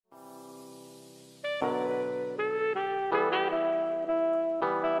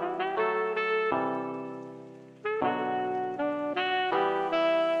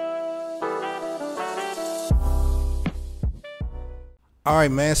All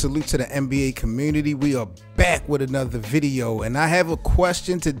right, man, salute to the NBA community. We are back with another video, and I have a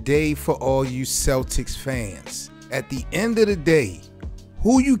question today for all you Celtics fans. At the end of the day,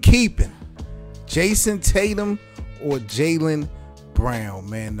 who you keeping? Jayson Tatum or Jaylen Brown?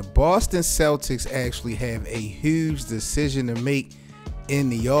 Man, the Boston Celtics actually have a huge decision to make in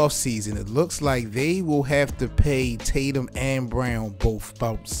the offseason. It looks like they will have to pay Tatum and Brown both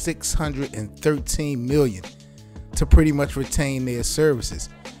about $613 million to pretty much retain their services.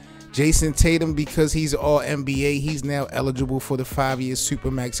 Jayson Tatum, because he's all NBA, he's now eligible for the 5-year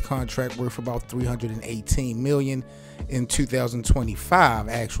Supermax contract worth about $318 million in 2025.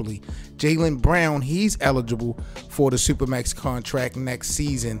 Actually, Jaylen Brown, he's eligible for the Supermax contract next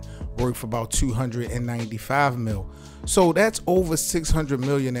season worth about $295 million. So that's over $600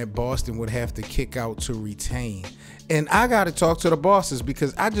 million that Boston would have to kick out to retain. And I got to talk to the bosses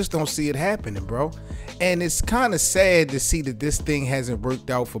because I just don't see it happening, bro. And it's kind of sad to see that this thing hasn't worked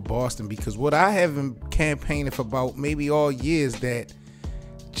out for Boston, because what I have been campaigning for about maybe all year is that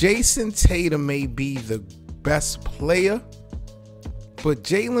Jayson Tatum may be the best player, but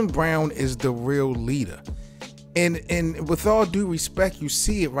Jaylen Brown is the real leader. And with all due respect, you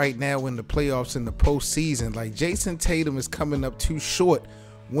see it right now in the playoffs in the postseason. Like, Jayson Tatum is coming up too short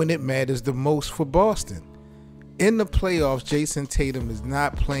when it matters the most for Boston. In the playoffs, Jayson Tatum is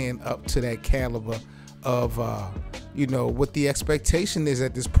not playing up to that caliber of, what the expectation is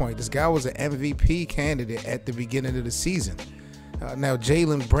at this point. This guy was an MVP candidate at the beginning of the season. Now,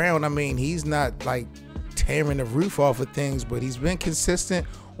 Jaylen Brown, I mean, he's not like tearing the roof off of things, but he's been consistent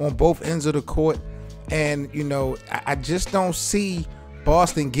on both ends of the court. And, I just don't see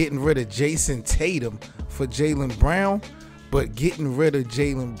Boston getting rid of Jayson Tatum for Jaylen Brown. But getting rid of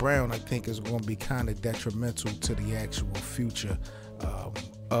Jaylen Brown, I think, is going to be kind of detrimental to the actual future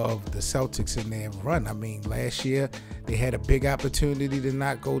of the Celtics in their run. I mean, last year they had a big opportunity to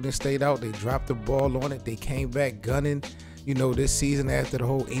knock Golden State out. They dropped the ball on it. They came back gunning, this season after the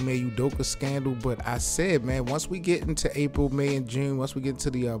whole Ime Udoka scandal. But I said, man, once we get into April, May, and June, once we get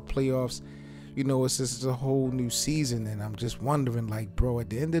into the playoffs, it's just a whole new season. And I'm just wondering, like, bro, at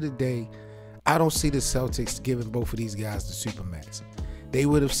the end of the day, I don't see the Celtics giving both of these guys the Supermax. They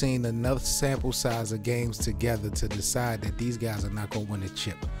would have seen enough sample size of games together to decide that these guys are not going to win a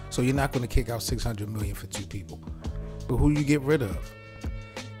chip. So you're not going to kick out $600 million for two people. But who you get rid of?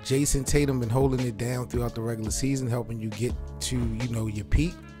 Jayson Tatum been holding it down throughout the regular season, helping you get to, your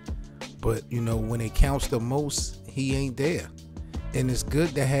peak. But, when it counts the most, he ain't there. And it's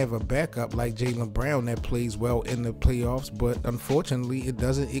good to have a backup like Jaylen Brown that plays well in the playoffs, but unfortunately, it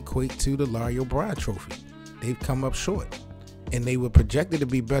doesn't equate to the Larry O'Brien trophy. They've come up short, and they were projected to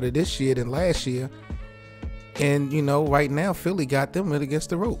be better this year than last year. And, right now, Philly got them against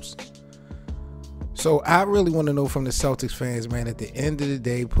the ropes. So I really want to know from the Celtics fans, man, at the end of the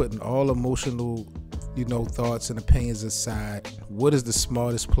day, putting all emotional, thoughts and opinions aside, what is the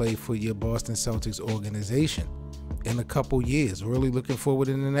smartest play for your Boston Celtics organization in a couple years? Really looking forward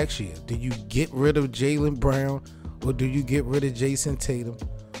in the next year. Do you get rid of Jaylen Brown, or do you get rid of Jayson Tatum,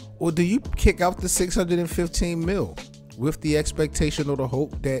 or do you kick out the $615 million with the expectation or the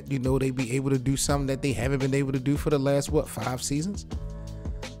hope that they be able to do something that they haven't been able to do for the last 5 seasons?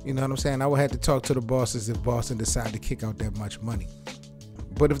 You know what I'm saying? I would have to talk to the bosses if Boston decided to kick out that much money.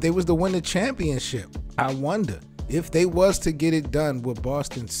 But if they was to win the championship, I wonder if they was to get it done, would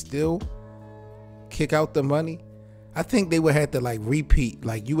Boston still kick out the money? I think they would have to repeat.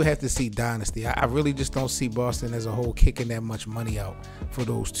 You would have to see dynasty. I really just don't see Boston as a whole kicking that much money out for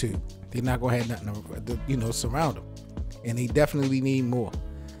those two. They're not gonna have nothing to surround them, and they definitely need more.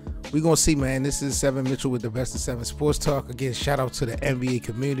 We're gonna see, man. This is Seven Mitchell with the Best of 7 Sports Talk. Again, shout out to the NBA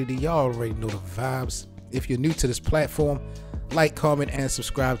community. Y'all already know the vibes. If you're new to this platform, like, comment, and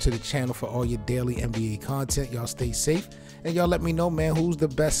subscribe to the channel for all your daily NBA content. Y'all stay safe. And y'all let me know, man, who's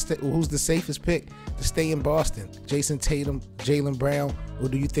the safest pick to stay in Boston? Jayson Tatum, Jaylen Brown, or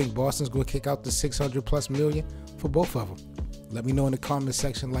do you think Boston's going to kick out the $600+ million for both of them? Let me know in the comment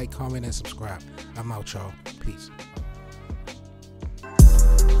section. Like, comment, and subscribe. I'm out, y'all. Peace.